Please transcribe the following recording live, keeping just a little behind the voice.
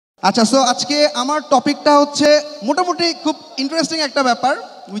আচ্ছা, সো আজকে আমার টপিকটা হচ্ছে মোটামুটি খুব ইন্টারেস্টিং একটা ব্যাপার,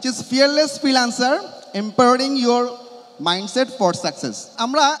 which is fearless freelancer empowering your mindset for success.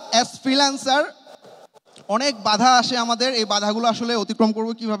 আমরা অ্যাজ ফ্রিল্যান্সার অনেক বাধা আসে আমাদের, এই বাধাগুলো আসলে অতিক্রম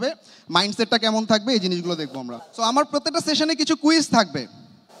করবো কিভাবে, মাইন্ডসেটটা কেমন থাকবে, এই জিনিসগুলো দেখবো আমরা। সো আমার প্রত্যেকটা সেশনে কিছু কুইজ থাকবে।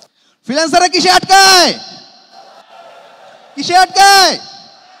 ফ্রিল্যান্সাররা কিসে আটকায়? কিসে আটকায়?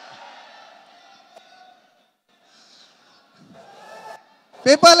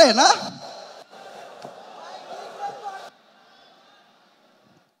 পেপালে না?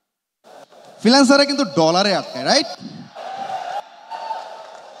 ফ্রিল্যান্সাররা কিন্তু ডলারে আটকায়, রাইট?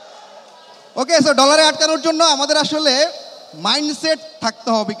 ওকে, সো ডলারে আটকানোর জন্য আমাদের আসলে মাইন্ডসেট থাকতে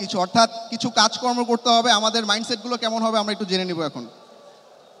হবে কিছু, অর্থাৎ কিছু কাজকর্ম করতে হবে। আমাদের মাইন্ডসেটগুলো কেমন হবে আমরা একটু জেনে নিব এখন।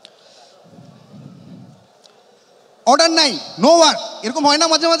 অর্ডার নাই, নো ওয়ার্ক, এরকম হয় না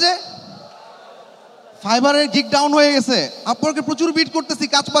মাঝে মাঝে? ফাইবারের গিগ ডাউন হয়ে গেছে, আপওয়ার্কে প্রচুর বিট করতেছি,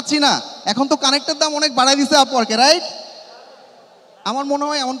 কাজ পাচ্ছি না। এখন তো কানেক্টের দাম অনেক বাড়াই দিছে আপওয়ার্কে, রাইট? আমার মনে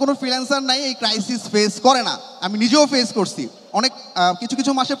হয় এমন কোনো ফ্রিল্যান্সার নাই এই ক্রাইসিস ফেস করে না। আমি নিজেও ফেস করছি। অনেক কিছু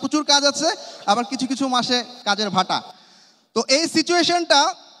কিছু মাসে প্রচুর কাজ আছে, আবার কিছু কিছু মাসে কাজের ভাটা। তো এই সিচুয়েশনটা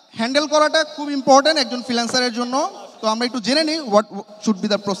হ্যান্ডেল করাটা খুব ইম্পর্টেন্ট একজন ফ্রিল্যান্সারের জন্য। তো আমরা একটু জেনে নিই what should be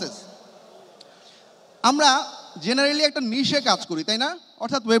the process. আমরা জেনারেলি একটা নিশে কাজ করি, তাই না?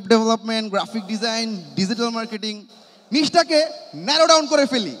 অর্থাৎ web development, graphic design, digital marketing, নিশটাকে narrow down করে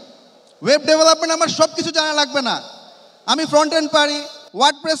ফেলি। ওয়েব ডেভেলপমেন্ট আমার সব কিছু জানা লাগবে না, আমি ফ্রন্ট এন্ড পারি,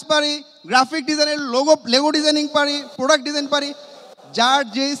 ওয়ার্ডপ্রেস পারি, গ্রাফিক ডিজাইনের লেগো ডিজাইনিং পারি, প্রোডাক্ট ডিজাইন পারি। যার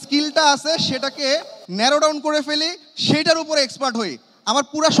যে স্কিলটা আছে সেটাকে ন্যারো ডাউন করে ফেলি, সেইটার উপরে এক্সপার্ট হই। আমার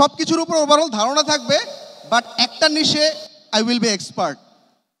পুরো সব কিছুর উপর ওভারঅল ধারণা থাকবে, বাট একটা নিশে আই উইল বি এক্সপার্ট।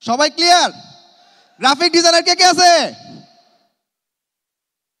 সবাই ক্লিয়ার? গ্রাফিক ডিজাইনার কে কে আছে?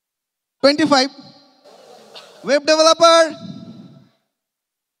 25। Web developer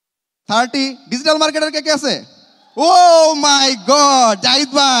 30। ডিজিটাল মার্কেটার কে কে আছে? ও মাই গড, জাহিদ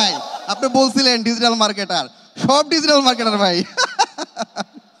ভাই আপনি বলছিলেন ডিজিটাল মার্কেটার, সব ডিজিটাল মার্কেটার ভাই।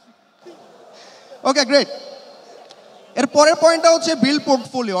 ওকে, গ্রেট। এর পরের পয়েন্টটা হচ্ছে বিল্ড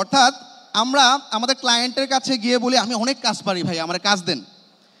পোর্টফোলিও, অর্থাৎ আমরা আমাদের ক্লায়েন্টের কাছে গিয়ে বলি আমি অনেক কাজ পারি ভাই, আমার কাজ দেন।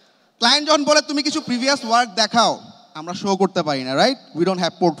 ক্লায়েন্ট যখন বলে তুমি কিছু প্রিভিয়াস ওয়ার্ক দেখাও, আমরা শো করতে পারি না, right? We don't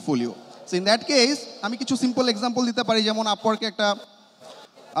have portfolio. So in that case আমি কিছু সিম্পল এক্সাম্পল দিতে পারি। যেমন আপওয়ার্কে একটা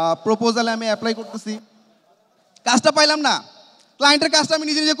প্রপোজালে আমি অ্যাপ্লাই করতেছি, কাজটা পাইলাম না, ক্লায়েন্টের কাজটা আমি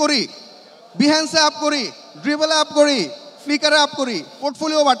নিজে নিজে করি, বিহ্যান্সে আপ করি, ড্রিবলে আপ করি, ফ্লিকারে আপ করি,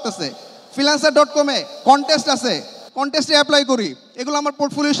 পোর্টফোলিও বাড়তেছে। freelancer.com-এ কন্টেস্ট আছে, কন্টেস্টে অ্যাপ্লাই করি। এগুলো আমার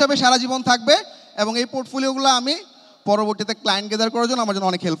পোর্টফোলিও হিসাবে সারা জীবন থাকবে, এবং এই পোর্টফোলিওগুলো আমি পরবর্তীতে ক্লায়েন্ট গেদার করার জন্য আমার জন্য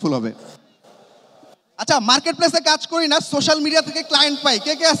অনেক হেল্পফুল হবে। আচ্ছা, মার্কেট প্লেসে কাজ করি না, সোশ্যাল মিডিয়া থেকে ক্লায়েন্ট পাই।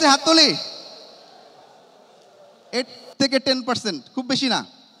 কে কে আছে হাত তুলি? 8 থেকে 10%, খুব বেশি না।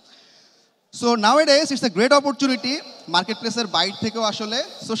 So নাওএডেজ it's a great opportunity market প্লেসের বাইরে থেকেও আসলে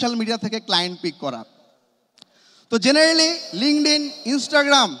সোশ্যাল মিডিয়া থেকে ক্লায়েন্ট পিক করা। তো generally LinkedIn,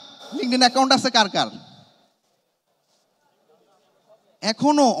 Instagram, LinkedIn account আছে কার কার?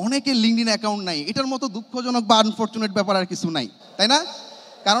 এখনো অনেকের লিঙ্কডইন অ্যাকাউন্ট নাই। এটার মতো দুঃখজনক বা আনফরচুনেট ব্যাপার আর কিছু নাই, তাই না?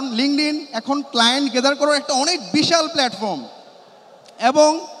 কারণ লিঙ্কডইন এখন ক্লায়েন্ট গেদার করার একটা অনেক বিশাল প্ল্যাটফর্ম,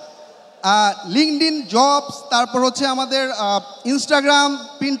 এবং লিঙ্কডইন, জবস, তারপর হচ্ছে আমাদের ইনস্টাগ্রাম,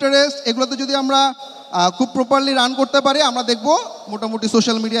 পিন্টারেস্ট, এগুলোতে যদি আমরা খুব প্রপারলি রান করতে পারি, আমরা দেখব মোটামুটি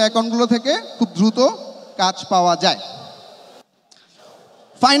সোশ্যাল মিডিয়া অ্যাকাউন্টগুলো থেকে খুব দ্রুত কাজ পাওয়া যায়।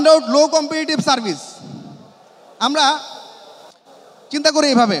 ফাইন্ড আউট লো কম্পিটিটিভ সার্ভিস। আমরা চিন্তা করি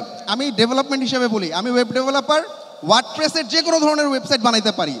এভাবে, আমি ডেভেলপমেন্ট হিসেবে বলি, আমি ওয়েব ডেভেলপার, ওয়ার্ডপ্রেসের যে কোনো ধরনের ওয়েবসাইট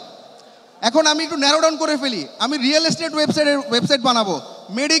বানাইতে পারি। এখন আমি একটু ন্যারো ডাউন করে ফেলি, আমি রিয়েল এস্টেট ওয়েবসাইট বানাবো,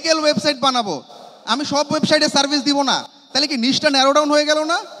 মেডিকেল ওয়েবসাইট বানাবো, আমি সব ওয়েবসাইটে সার্ভিস দিব না। তাহলে কি নিশটা ন্যারো ডাউন হয়ে গেল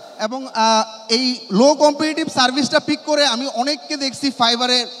না? এবং এই লো কম্পিটিটিভ সার্ভিসটা পিক করে আমি অনেককে দেখছি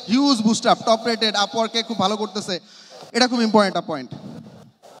ফাইবারে huge boost up, top rated, আপওয়ার্কে খুব ভালো করতেছে। এটা খুব ইম্পর্টেন্ট একটা পয়েন্ট।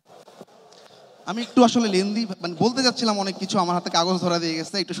 আমি একটু আসলে লেন্দি মানে বলতে যাচ্ছিলাম অনেক কিছু, আমার হাতে কাগজ ধরা দিয়ে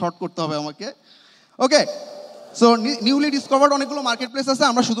গেছে, একটু শর্ট করতে হবে আমাকে। ওকে, সো নিউলি ডিসকভার্ড অনেকগুলো মার্কেট প্লেস আছে।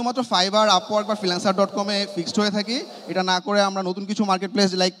 আমরা শুধুমাত্র ফাইবার, আপওয়ার্ক বা freelancer.com-এ ফিক্সড হয়ে থাকি। এটা না করে আমরা নতুন কিছু market place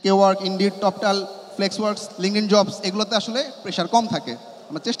like কেওয়ার্ক, indeed, টপটাল, ফ্লেক্সওয়ার্কস, LinkedIn jobs, এগুলোতে আসলে প্রেশার কম থাকে।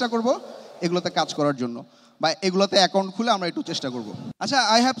 আমরা চেষ্টা করব এগুলোতে কাজ করার জন্য, বা এগুলোতে অ্যাকাউন্ট খুলে আমরা একটু চেষ্টা করব। আচ্ছা,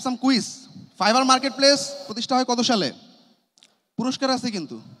 I have some quiz. Fibre market place প্রতিষ্ঠা হয় কত সালে? পুরস্কার আছে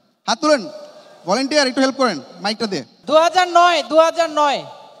কিন্তু, হাত তুলেন। ভলেন্টিয়ার একটু হেল্প করেন মাইকটা দিয়ে। 2009।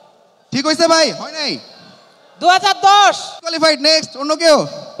 ঠিক হয়েছে ভাই? হয় নাই? 2010। কোয়ালিফাইড। নেক্সট, অন্য কেউ?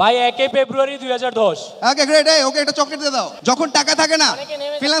 ভাই 1 ফেব্রুয়ারি 2010। ওকে, গ্রেট। ওকে, এটা চকলেট দিয়ে দাও। যখন টাকা থাকে না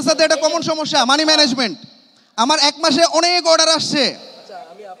ফ্রিল্যান্সারদের, এটা কমন সমস্যা, মানি ম্যানেজমেন্ট। আমার এক মাসে অনেক অর্ডার আসছে,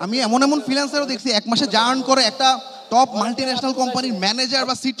 আমি এমন এমন ফ্রিল্যান্সারও দেখছি এক মাসে যা আর্ন করে একটা টপ মাল্টিন্যাশনাল কোম্পানির ম্যানেজার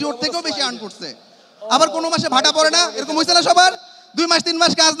বা সিটিওর থেকেও বেশি আর্ন করছে। আবার কোনো মাসে ভাটা পড়ে না, এরকম হয়েছে না সবার? 2 মাস 3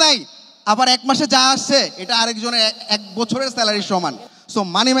 মাস কাজ নাই, আবার এক মাসে যা আসছে এটা আরেকজনের 1 বছরের স্যালারির সমান। সো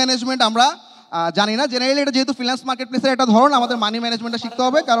মানি ম্যানেজমেন্ট আমরা জানি না, জেনারেলি এটা যেহেতু ফ্রিল্যান্স মার্কেট প্লেসের একটা ধরন, আমাদের মানি ম্যানেজমেন্টটা শিখতে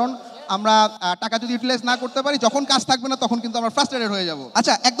হবে, কারণ আমরা টাকা যদি ইউটিলাইজ না করতে পারি, যখন কাজ থাকবে না তখন কিন্তু আমরা ফ্রাস্ট্রেটেড হয়ে যাব।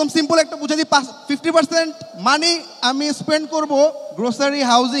 আচ্ছা, একদম সিম্পল একটা বুঝে দিই, 50% মানি আমি স্পেন্ড করব গ্রোসারি,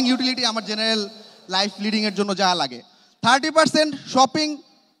 হাউজিং, ইউটিলিটি, আমার জেনারেল লাইফ লিডিং এর জন্য যা লাগে। 30% শপিং,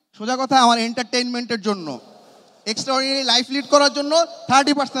 সোজা কথা আমার এন্টারটেইনমেন্টের জন্য, এক্সট্রাঅর্ডিনারি লাইফ লিড করার জন্য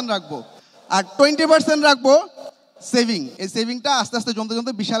 30% রাখবো। আর 20% রাখবো সেভিং। এই সেভিংটা আস্তে আস্তে জমতে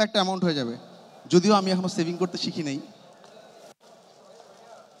জমতে বিশাল একটা অ্যামাউন্ট হয়ে যাবে, যদিও আমি এখনো সেভিং করতে শিখি নাই।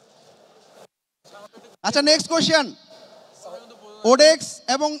 আচ্ছা, নেক্সট কোশ্চেন। ওডেক্স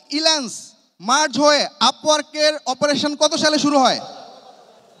এবং ইল্যান্স মার্জ হয়ে আপওয়ার্কের অপারেশন কত সালে শুরু হয়?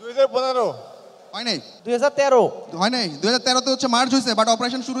 2015। হয় নাই? 2013। হয় নাই? 2013 তে হচ্ছে মার্জ হয়েছে, বাট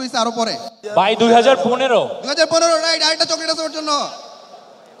অপারেশন শুরু হয়েছে আরো পরে। ভাই 2015। 2015, রাইট। আরেকটা চকলেট আছে ওর জন্য।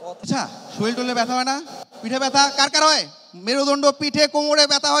 আচ্ছা, শরীর টলে ব্যথা হয় না? পিঠে ব্যথা কার কার হয়? মেরুদণ্ড, পিঠে, কোমরে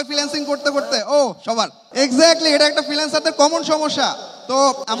ব্যথা হয় ফ্রিল্যান্সিং করতে করতে? ও, সবার। এক্স্যাক্টলি, এটা একটা ফ্রিল্যান্সারদের কমন সমস্যা। তো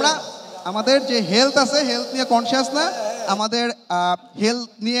আমরা আমাদের যে হেলথ আছে, হেলথ নিয়ে কনসিয়াস না, আমাদের হেলথ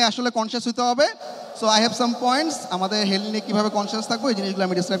নিয়ে আসলে কনসিয়াস হতে হবে। So I have some points, আমাদের হেলথ নিয়ে কিভাবে কনসিয়াস থাকবো এই জিনিসগুলো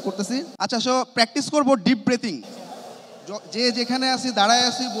আমি ডিসক্রাইব করতেছি। আচ্ছা, সো প্র্যাকটিস করবো ডিপ ব্রেথিং। যে যেখানে আছি, দাঁড়ায়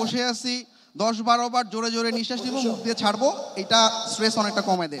আছি, বসে আছি, 10-12 বার জোরে জোরে নিঃশ্বাস নিব, মুখ দিয়ে ছাড়বো। এটা স্ট্রেস অনেকটা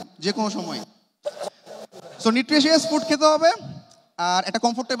কমায় দেয় যে কোনো সময়। সো নিউট্রিশিয়াস ফুড খেতে হবে, আর একটা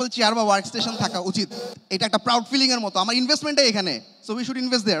কমফোর্টেবল চেয়ার বা ওয়ার্ক স্টেশন থাকা উচিত। এটা একটা প্রাউড ফিলিং এর মতো, আমার ইনভেস্টমেন্টটাই এখানে। So we should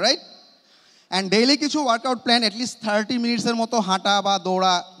invest there, right? And daily কিছু ওয়ার্কআউট প্ল্যান, অ্যাটলিস্ট 30 মিনিটসের মতো হাঁটা বা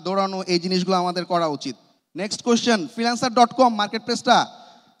দৌড়ানো, এই জিনিসগুলো আমাদের করা উচিত। নেক্সট কোয়েশ্চেন, freelancer.com মার্কেট প্লেসটা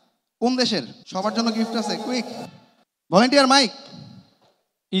কোন দেশের? সবার জন্য গিফট আছে, কুইক ভলেন্টিয়ার মাইক।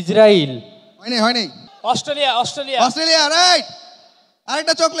 ইসরায়েল। হয় নাই? Australia, right.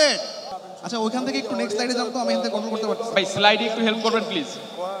 আরেকটা চকলেট। আচ্ছা, ওইখান থেকে একটু নেক্সট স্লাইডে যাবো, তো আমি এখান থেকে কন্ট্রোল করতে পারছি। ভাই স্লাইডে একটু হেল্প করবেন please.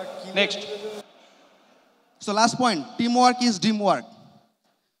 Next. So last point, team work is dream work.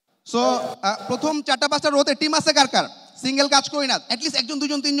 So প্রথম 4-5টা রোতে টিম আছে কার কার? সিঙ্গেল কাজ করি না, অ্যাটলিস্ট 1 জন 2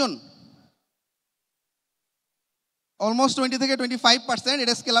 জন 3 জন। অলমোস্ট 20 থেকে 25%।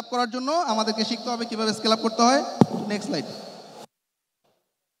 এটা স্কেল আপ করার জন্য আমাদেরকে শিখতে হবে কিভাবে স্কেল আপ করতে হয়। Next slide.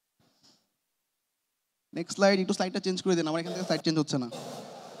 একটু স্লাইডটা চেঞ্জ করে দিন, আমার এখান থেকে স্লাইড চেঞ্জ হচ্ছে না।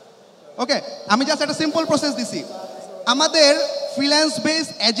 ওকে, আমি জাস্ট একটা সিম্পল প্রসেস দিছি। আমাদের ফ্রিল্যান্স বেস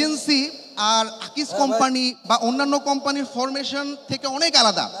এজেন্সি আর আকিস কোম্পানি বা অন্যান্য কোম্পানির ফরমেশন থেকে অনেক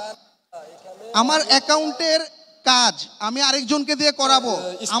আলাদা। আমার অ্যাকাউন্টের কাজ আমি আরেকজনকে দিয়ে করাবো,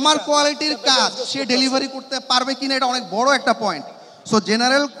 আমার কোয়ালিটির কাজ সে ডেলিভারি করতে পারবে কিনা, এটা অনেক বড় একটা পয়েন্ট। সো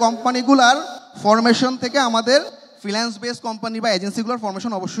জেনারেল কোম্পানিগুলার ফরমেশন থেকে আমাদের ফ্রিল্যান্স বেস কোম্পানি বা এজেন্সিগুলোর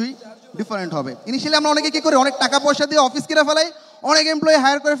ফরমেশন অবশ্যই ডিফারেন্ট হবে। ইনিশিয়ালি আমরা অনেকে কি করি, অনেক টাকা পয়সা দিয়ে অফিস কিনে ফেলাই, অনেক এমপ্লয়ি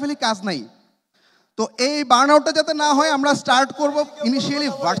হায়ার করে ফেলি, কাজ নাই। তো এই বার্ন আউটটা যাতে না হয়, আমরা স্টার্ট করব ইনিশিয়ালি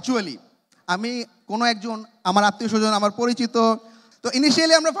ভার্চুয়ালি। আমি কোনো একজন আমার আত্মীয় স্বজন, আমার পরিচিত, তো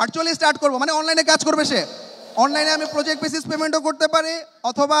ইনিশিয়ালি আমরা ভার্চুয়ালি স্টার্ট করব, মানে অনলাইনে কাজ করবে সে। অনলাইনে আমি প্রজেক্ট বেসিস পেমেন্টও করতে পারি,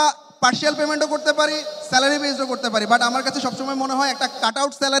 অথবা পার্শিয়াল পেমেন্টও করতে পারি, স্যালারি বেসডও করতে পারি। বাট আমার কাছে সবসময় মনে হয় একটা কাট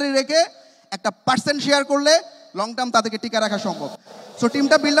আউট স্যালারি রেখে একটা পার্সেন্ট শেয়ার করলে লং টার্ম তাদেরকে টিকা রাখা সম্ভব। সো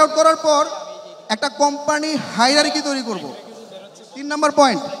টিমটা বিল্ড আউট করার পর একটা কোম্পানি হায়ারার্কি তৈরি করব। 3 নম্বর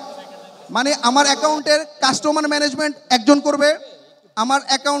পয়েন্ট, মানে আমার অ্যাকাউন্টের কাস্টমার ম্যানেজমেন্ট একজন করবে, আমার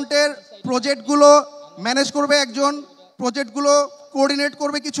অ্যাকাউন্টের প্রজেক্টগুলো ম্যানেজ করবে একজন, প্রজেক্টগুলো কোঅর্ডিনেট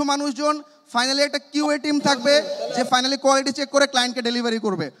করবে কিছু মানুষজন, ফাইনালি একটা কিউএ টিম থাকবে যে ফাইনালি কোয়ালিটি চেক করে ক্লায়েন্টকে ডেলিভারি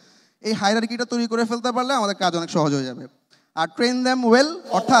করবে। এই হায়ারার্কিটা তৈরি করে ফেলতে পারলে আমাদের কাজ অনেক সহজ হয়ে যাবে। আর ট্রেন দেম ওয়েল,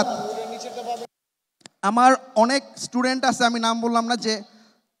 অর্থাৎ আমার অনেক স্টুডেন্ট আছে, আমি নাম বললাম না, যে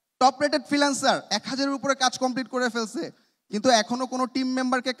টপ রেটেড ফ্রিল্যান্সার 1000-এর উপরে কাজ কমপ্লিট করে ফেলছে, কিন্তু এখনো কোনো টিম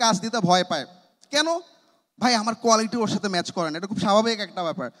মেম্বারকে কাজ দিতে ভয় পায়। কেন? ভাই আমার কোয়ালিটি ওর সাথে ম্যাচ করে না। এটা খুব স্বাভাবিক একটা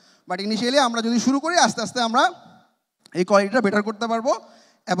ব্যাপার। বাট ইনিশিয়ালি আমরা যদি শুরু করি, আস্তে আস্তে আমরা এই কোয়ালিটিটা বেটার করতে পারবো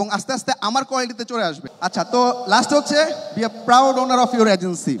এবং আস্তে আস্তে আমার কোয়ালিটিতে চলে আসবে। আচ্ছা, তো লাস্ট হচ্ছে be a proud owner of your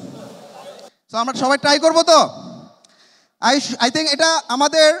agency. So আমরা সবাই ট্রাই করবো তো? আই থিঙ্ক এটা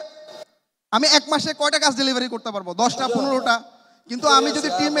আমাদের, আমি 1 মাসে কয়টা কাজ ডেলিভারি করতে পারবো? 10টা 15টা। কিন্তু আমি যদি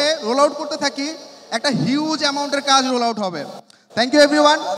টিমে রোল আউট করতে থাকি, একটা হিউজ অ্যামাউন্টের কাজ রোল আউট হবে। Thank you everyone.